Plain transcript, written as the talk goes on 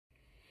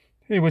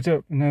Hey, what's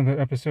up? Another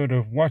episode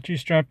of Watch You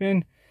Strap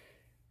In.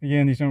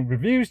 Again, these aren't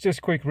reviews,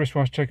 just quick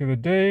wristwatch check of the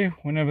day,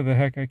 whenever the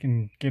heck I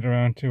can get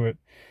around to it.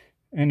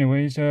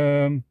 Anyways,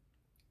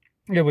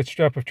 with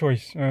strap of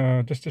choice,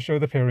 just to show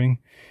the pairing.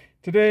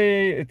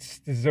 Today, it's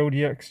the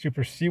Zodiac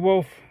Super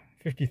Seawolf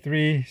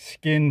 53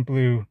 Skin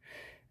Blue.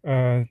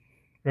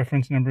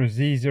 Reference number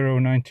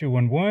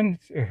Z09211.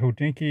 It's a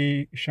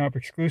Hodinkee shop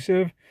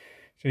exclusive,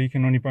 so you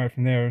can only buy it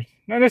from there.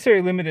 Not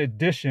necessarily limited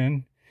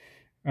edition,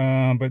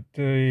 but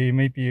they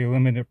may be a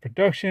limited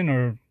production,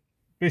 or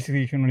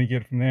basically you can only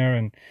get it from there,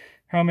 and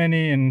how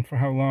many and for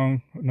how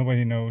long,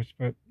 nobody knows.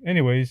 But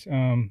anyways,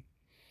 let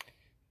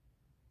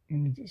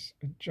me just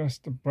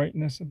adjust the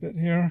brightness a bit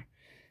here.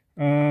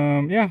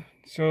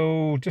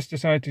 So just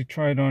decided to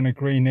try it on a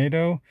gray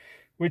NATO,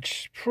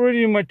 which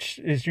pretty much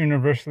is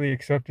universally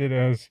accepted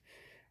as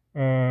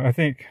I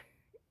think,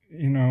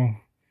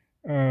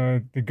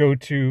 the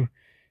go-to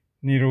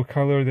NATO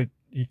color that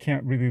you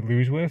can't really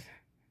lose with.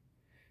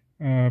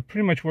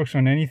 Pretty much works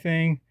on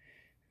anything,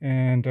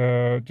 and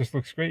just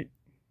looks great.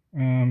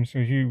 So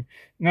if you're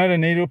not a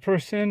NATO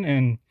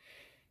person,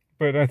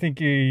 but I think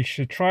you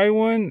should try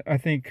one. I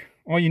think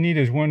all you need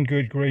is one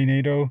good gray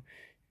NATO,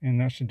 and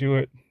that should do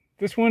it.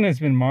 This one has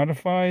been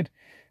modified.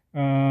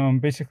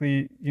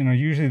 Basically,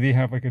 usually they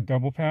have like a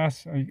double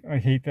pass. I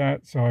hate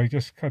that, so I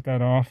just cut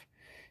that off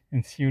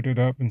and sealed it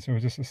up, and so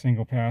it's just a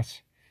single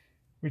pass,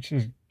 which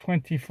is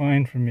plenty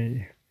fine for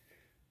me.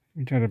 Let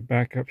me try to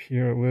back up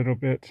here a little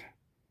bit.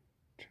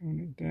 Tone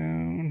it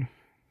down,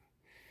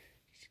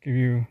 just give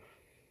you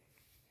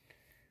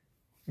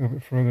a little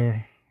bit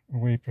further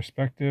away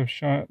perspective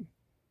shot.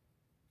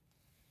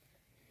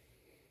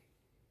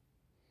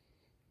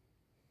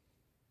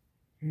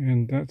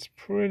 And that's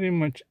pretty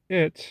much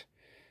it.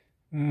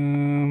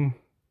 I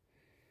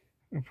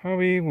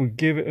probably will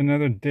give it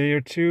another day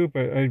or two,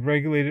 but I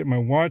regulated my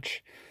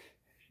watch.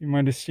 You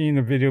might have seen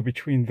the video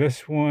between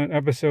this one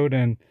episode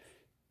and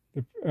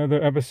the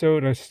other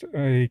episode.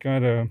 I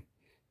got a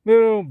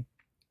little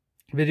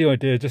video I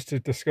did just to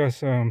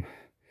discuss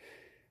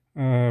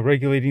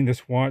regulating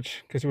this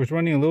watch, because it was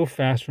running a little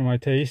fast for my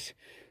taste,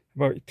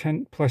 about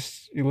 10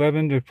 plus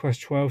 11 to plus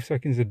 12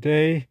 seconds a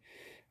day.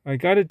 I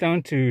got it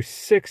down to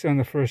 6 on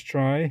the first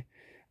try,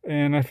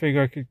 and I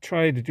figured I could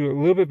try to do it a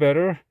little bit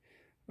better,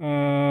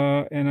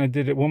 and I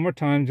did it one more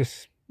time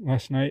just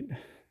last night,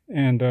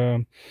 and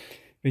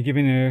been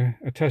giving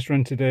a test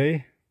run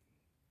today,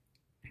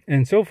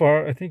 and so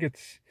far I think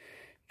it's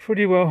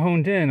pretty well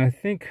honed in. I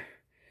think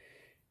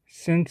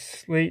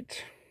since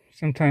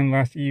sometime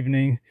last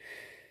evening,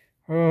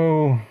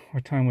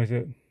 what time was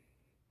it?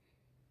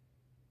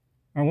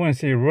 I want to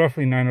say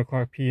roughly 9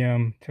 o'clock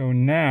p.m. till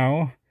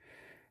now.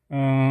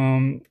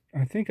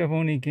 I think I've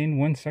only gained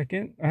 1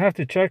 second. I have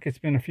to check, it's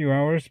been a few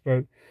hours,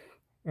 but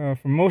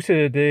for most of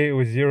the day it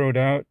was zeroed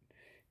out.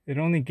 It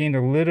only gained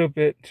a little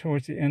bit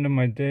towards the end of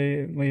my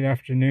day, late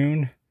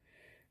afternoon.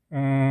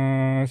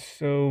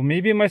 So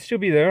maybe it might still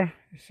be there.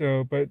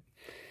 But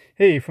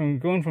hey,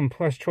 going from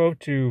plus 12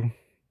 to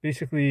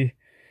basically,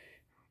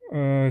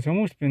 it's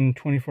almost been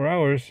 24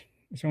 hours.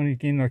 It's only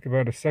gained like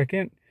about a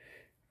second.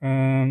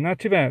 Not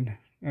too bad.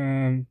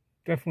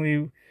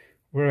 Definitely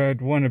where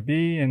I'd want to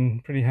be,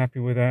 and pretty happy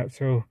with that.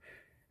 So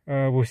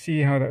we'll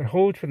see how that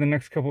holds for the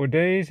next couple of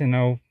days, and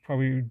I'll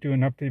probably do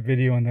an update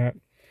video on that.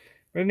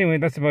 But anyway,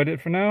 that's about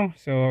it for now.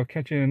 So I'll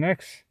catch you in the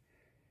next.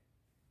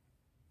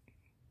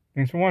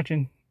 Thanks for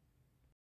watching.